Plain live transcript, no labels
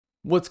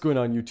What's going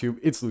on YouTube?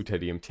 It's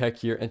Lutetium Tech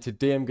here, and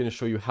today I'm going to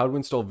show you how to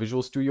install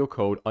Visual Studio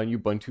Code on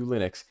Ubuntu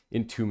Linux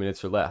in 2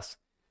 minutes or less.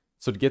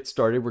 So to get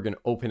started, we're going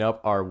to open up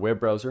our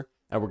web browser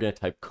and we're going to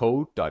type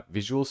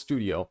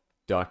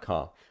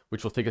code.visualstudio.com,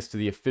 which will take us to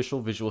the official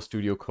Visual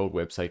Studio Code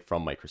website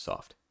from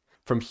Microsoft.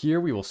 From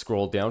here, we will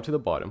scroll down to the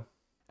bottom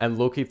and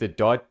locate the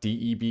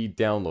 .deb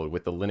download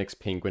with the Linux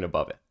penguin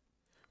above it.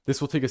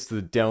 This will take us to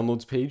the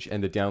downloads page,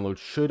 and the download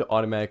should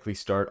automatically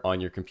start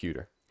on your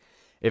computer.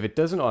 If it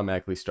doesn't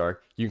automatically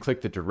start, you can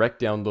click the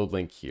direct download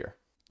link here.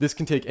 This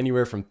can take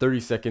anywhere from 30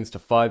 seconds to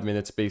 5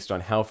 minutes based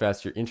on how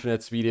fast your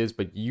internet speed is,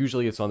 but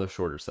usually it's on the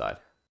shorter side.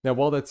 Now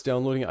while that's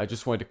downloading, I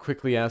just wanted to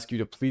quickly ask you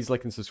to please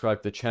like and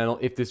subscribe to the channel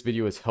if this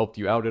video has helped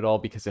you out at all,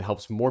 because it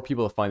helps more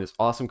people to find this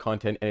awesome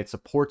content and it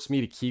supports me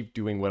to keep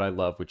doing what I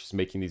love, which is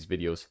making these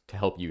videos to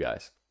help you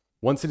guys.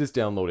 Once it is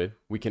downloaded,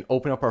 we can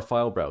open up our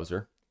file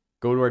browser,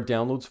 go to our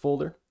downloads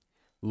folder,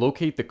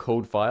 locate the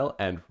code file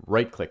and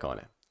right click on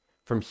it.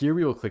 From here,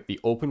 we will click the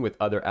Open with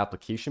Other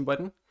Application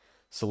button,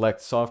 select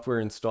Software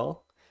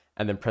Install,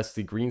 and then press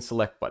the green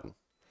Select button.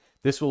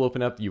 This will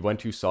open up the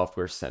Ubuntu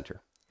Software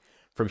Center.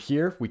 From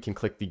here, we can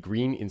click the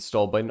green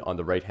Install button on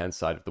the right-hand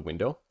side of the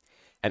window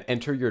and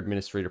enter your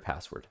administrator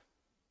password.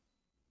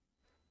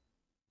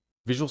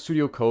 Visual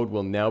Studio Code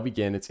will now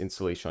begin its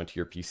installation onto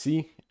your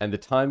PC, and the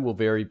time will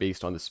vary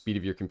based on the speed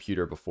of your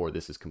computer before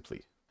this is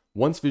complete.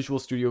 Once Visual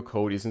Studio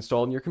Code is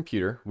installed on your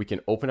computer, we can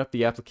open up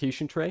the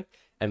application tray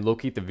and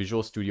locate the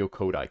Visual Studio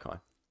Code icon.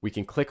 We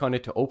can click on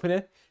it to open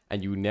it,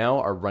 and you now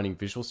are running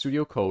Visual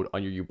Studio Code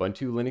on your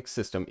Ubuntu Linux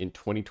system in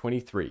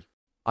 2023.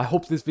 I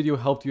hope this video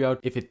helped you out.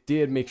 If it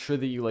did, make sure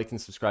that you like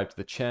and subscribe to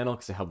the channel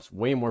because it helps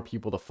way more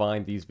people to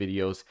find these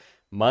videos.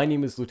 My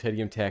name is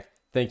Lutetium Tech.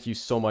 Thank you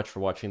so much for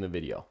watching the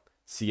video.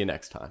 See you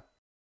next time.